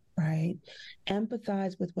saying, right?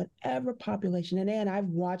 Empathize with whatever population. And then I've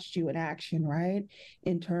watched you in action, right?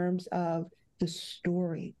 In terms of the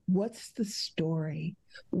story. What's the story?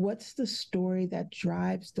 What's the story that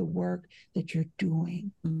drives the work that you're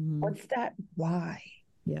doing? Mm-hmm. What's that why?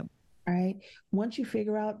 Yep. Right? Once you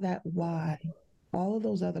figure out that why, all of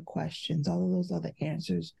those other questions, all of those other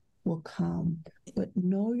answers will come. But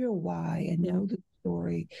know your why and know the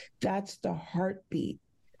story. That's the heartbeat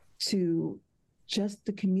to just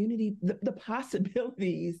the community, the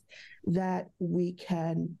possibilities that we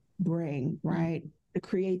can bring, right? The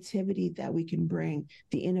creativity that we can bring,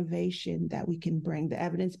 the innovation that we can bring, the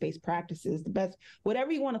evidence-based practices, the best,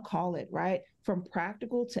 whatever you want to call it, right? From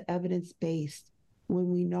practical to evidence-based, when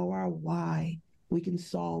we know our why, we can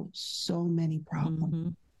solve so many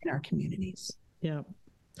problems in our communities. Yep.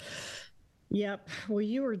 Yep. Well,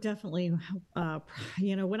 you are definitely,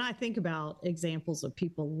 when I think about examples of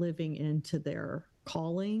people living into their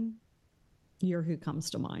calling, you're who comes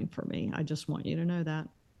to mind for me. I just want you to know that.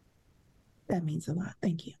 That means a lot.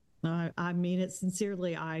 Thank you. I mean it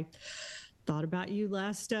sincerely. I thought about you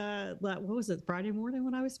last, what was it, Friday morning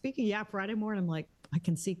when I was speaking? Yeah, Friday morning. I'm like, I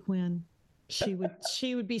can see Qwynn.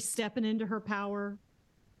 She would be stepping into her power.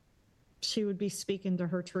 She would be speaking to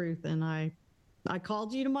her truth. And I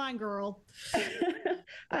called you to mind, girl.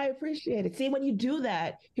 I appreciate it. See, when you do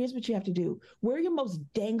that, here's what you have to do. Wear your most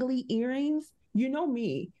dangly earrings. You know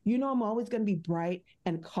me. You know I'm always going to be bright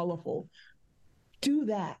and colorful. Do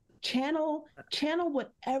that. Channel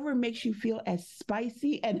whatever makes you feel as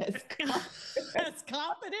spicy and as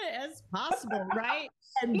confident as possible, right?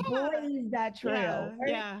 And blaze that trail.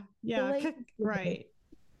 Yeah. Right.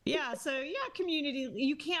 Yeah. So community,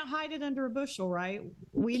 you can't hide it under a bushel, right?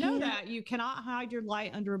 We know that you cannot hide your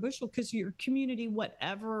light under a bushel because your community,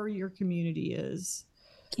 whatever your community is,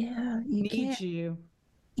 needs you.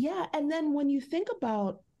 Yeah. And then when you think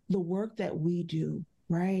about the work that we do,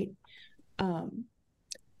 right?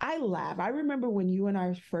 I laugh. I remember when you and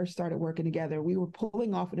I first started working together, we were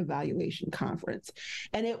pulling off an evaluation conference,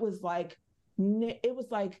 and it was like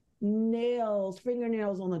fingernails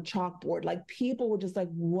on a chalkboard. Like people were just like,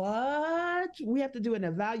 "What? We have to do an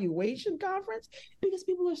evaluation conference?" Because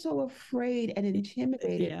people are so afraid and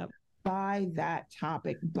intimidated by that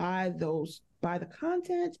topic, by the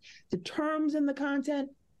content, the terms in the content,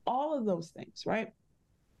 all of those things, right?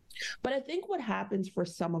 But I think what happens for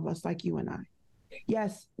some of us, like you and I,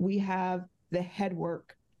 yes, we have the head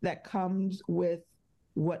work that comes with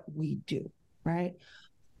what we do, right?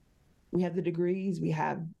 We have the degrees, we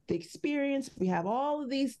have the experience, we have all of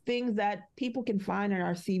these things that people can find in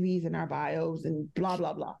our CVs and our bios and blah,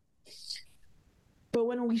 blah, blah. But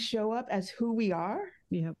when we show up as who we are,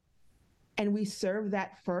 and we serve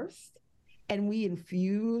that first, and we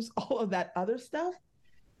infuse all of that other stuff,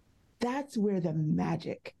 that's where the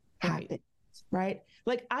magic happens, right?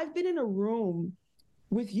 Like I've been in a room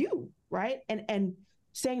with you, right? And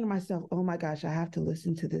saying to myself, oh my gosh, I have to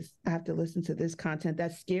listen to this. I have to listen to this content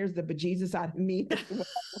that scares the bejesus out of me.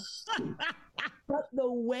 But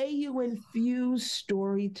the way you infuse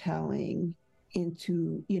storytelling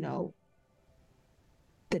into,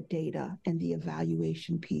 the data and the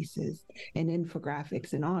evaluation pieces and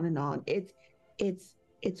infographics and on, it's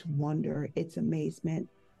wonder, it's amazement.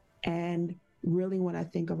 And really, when I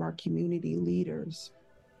think of our community leaders,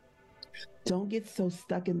 don't get so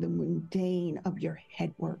stuck in the mundane of your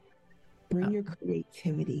head work. Bring your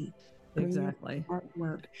creativity, bring your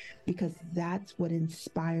artwork, because that's what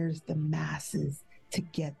inspires the masses to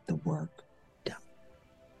get the work done.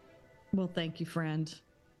 Well, thank you, friend.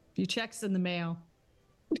 Your check's in the mail.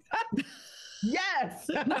 Yes.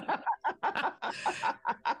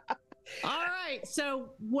 All right. So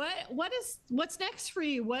what's next for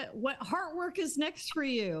you? What heart work is next for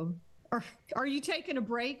you? Or are you taking a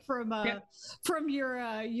break from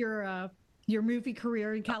your movie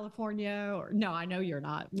career in California? Or no, I know you're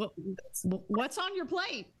not. What's on your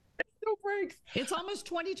plate? No breaks. It's almost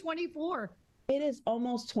 2024. It is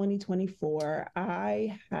almost 2024.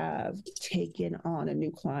 I have taken on a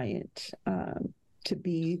new client to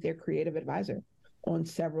be their creative advisor on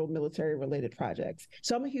several military related projects.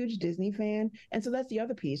 So I'm a huge Disney fan. And so that's the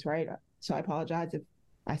other piece, right? So I apologize if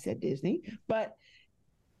I said Disney, but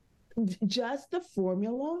just the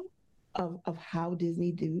formula of how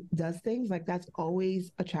Disney does things, like that's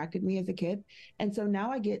always attracted me as a kid. And so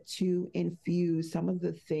now I get to infuse some of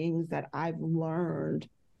the things that I've learned,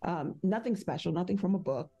 nothing special, nothing from a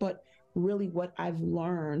book, but really what I've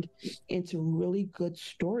learned into really good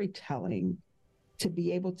storytelling to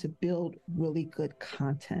be able to build really good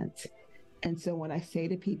content. And so when I say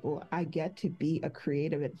to people, I get to be a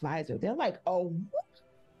creative advisor, they're like, oh,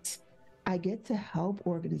 what? I get to help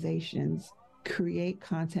organizations create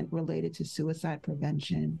content related to suicide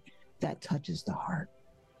prevention that touches the heart,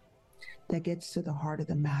 that gets to the heart of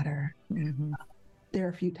the matter. Mm-hmm. There are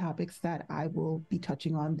a few topics that I will be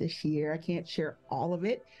touching on this year. I can't share all of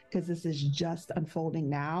it because this is just unfolding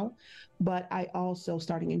now. But I also,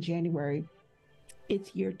 starting in January,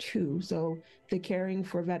 it's year 2. So the Caring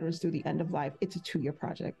for Veterans Through the End of Life, it's a 2-year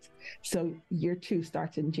project. So year 2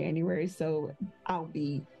 starts in January. So I'll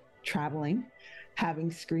be traveling, having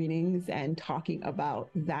screenings, and talking about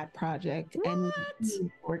that project and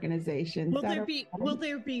organizations. Will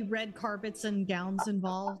there be red carpets and gowns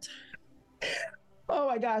involved? Oh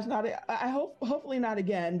my gosh, hopefully not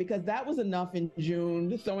again, because that was enough in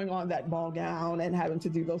June, throwing on that ball gown and having to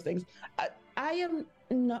do those things. I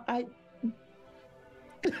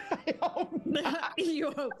hope not.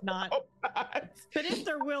 You hope not. But if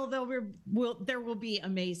there will be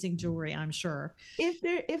amazing jewelry, I'm sure.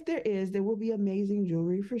 If there is, there will be amazing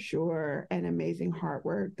jewelry for sure, and amazing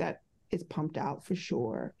artwork that is pumped out for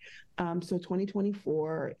sure. So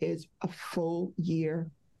 2024 is a full year,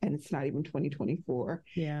 and it's not even 2024.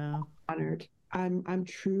 Yeah. I'm honored. I'm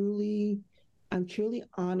truly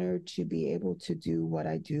honored to be able to do what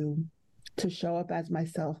I do, to show up as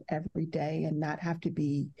myself every day and not have to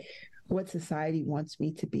be what society wants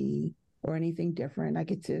me to be or anything different. I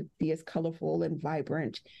get to be as colorful and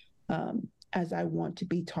vibrant as I want to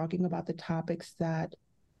be, talking about the topics that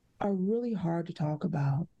are really hard to talk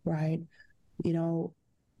about, right? You know,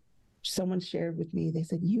 someone shared with me, they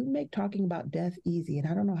said, you make talking about death easy, and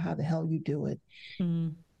I don't know how the hell you do it.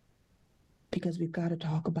 Because we've got to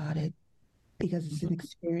talk about it, because it's an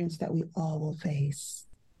experience that we all will face.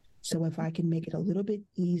 So if I can make it a little bit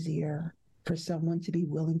easier for someone to be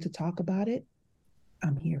willing to talk about it,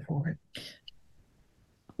 I'm here for it.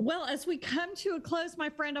 Well, as we come to a close, my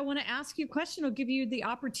friend, I want to ask you a question. I'll give you the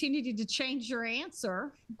opportunity to change your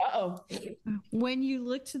answer. Uh-oh. When you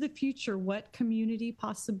look to the future, what community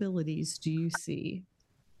possibilities do you see?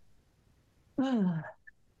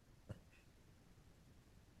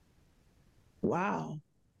 Wow.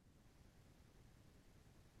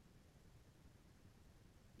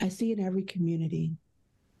 I see in every community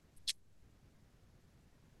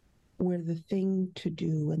where the thing to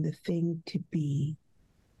do and the thing to be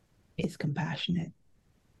is compassionate.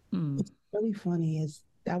 What's really funny is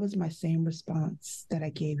that was my same response that I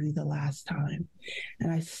gave you the last time.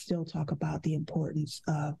 And I still talk about the importance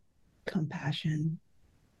of compassion.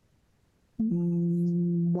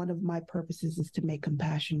 One of my purposes is to make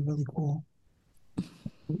compassion really cool.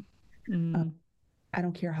 I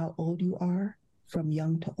don't care how old you are, from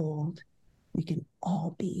young to old, we can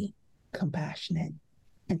all be compassionate.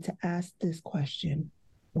 And to ask this question,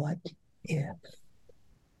 what if?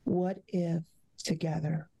 What if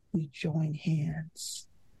together we join hands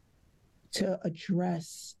to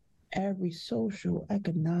address every social,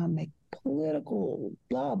 economic, political,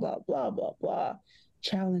 blah, blah, blah, blah, blah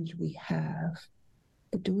challenge we have,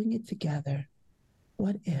 but doing it together?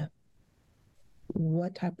 What if?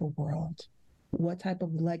 What type of world? What type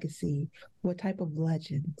of legacy? What type of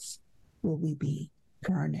legends will we be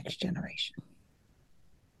for our next generation?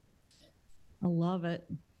 I love it.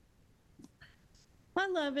 I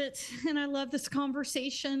love it. And I love this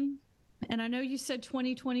conversation. And I know you said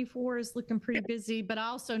 2024 is looking pretty busy, but I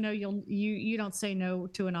also know you don't say no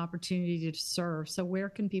to an opportunity to serve. So where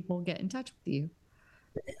can people get in touch with you?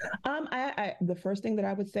 The first thing that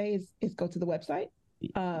I would say is go to the website.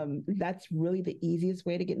 That's really the easiest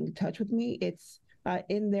way to get in touch with me. It's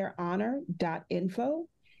intheirhonor.info.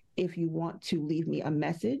 If you want to leave me a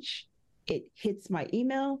message, it hits my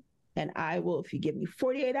email, and I will, if you give me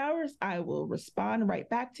 48 hours, I will respond right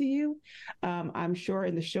back to you. I'm sure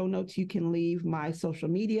in the show notes, you can leave my social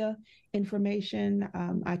media information.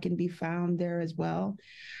 I can be found there as well.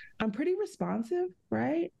 I'm pretty responsive,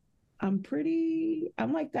 right? I'm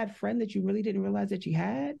like that friend that you really didn't realize that you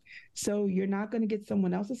had. So you're not going to get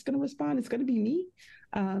someone else that's going to respond. It's going to be me.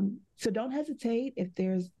 So don't hesitate. If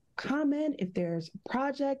there's comment, if there's a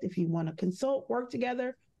project, if you want to consult, work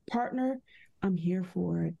together, partner, I'm here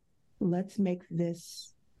for it. Let's make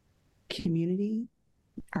this community,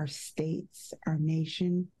 our states, our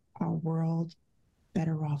nation, our world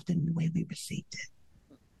better off than the way we received it.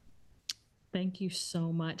 Thank you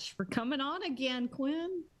so much for coming on again,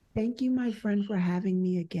 Qwynn. Thank you, my friend, for having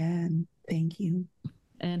me again. Thank you.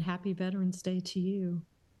 And happy Veterans Day to you.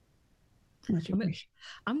 Much appreciated.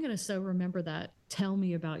 I'm going to so remember that. Tell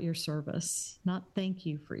me about your service, not thank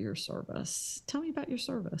you for your service. Tell me about your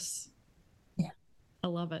service. Yeah. I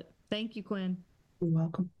love it. Thank you, Qwynn. You're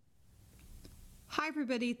welcome. Hi,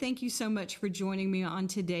 everybody. Thank you so much for joining me on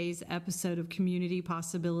today's episode of Community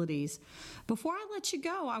Possibilities. Before I let you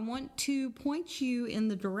go, I want to point you in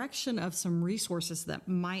the direction of some resources that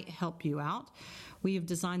might help you out. We have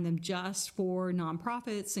designed them just for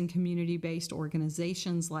nonprofits and community-based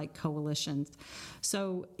organizations like coalitions.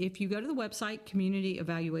 So if you go to the website,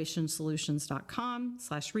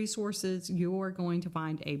 communityevaluationsolutions.com/resources, you're going to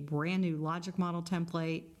find a brand new logic model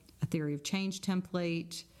template, a theory of change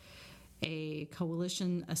template, a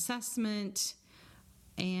coalition assessment,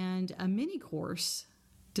 and a mini course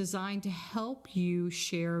designed to help you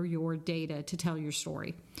share your data to tell your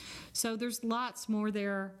story. So there's lots more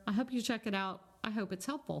there. I hope you check it out. I hope it's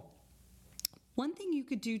helpful. One thing you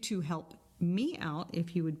could do to help me out,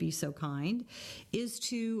 if you would be so kind, is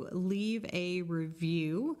to leave a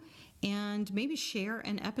review and maybe share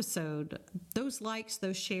an episode. Those likes,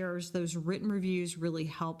 those shares, those written reviews really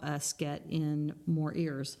help us get in more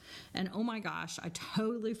ears. And oh my gosh, I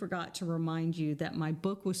totally forgot to remind you that my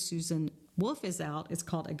book with Susan Wolf is out. It's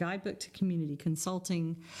called A Guidebook to Community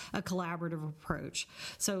Consulting, a Collaborative Approach.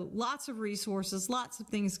 So lots of resources, lots of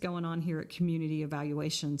things going on here at Community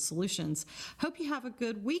Evaluation Solutions. Hope you have a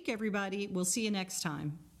good week, everybody. We'll see you next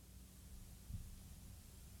time.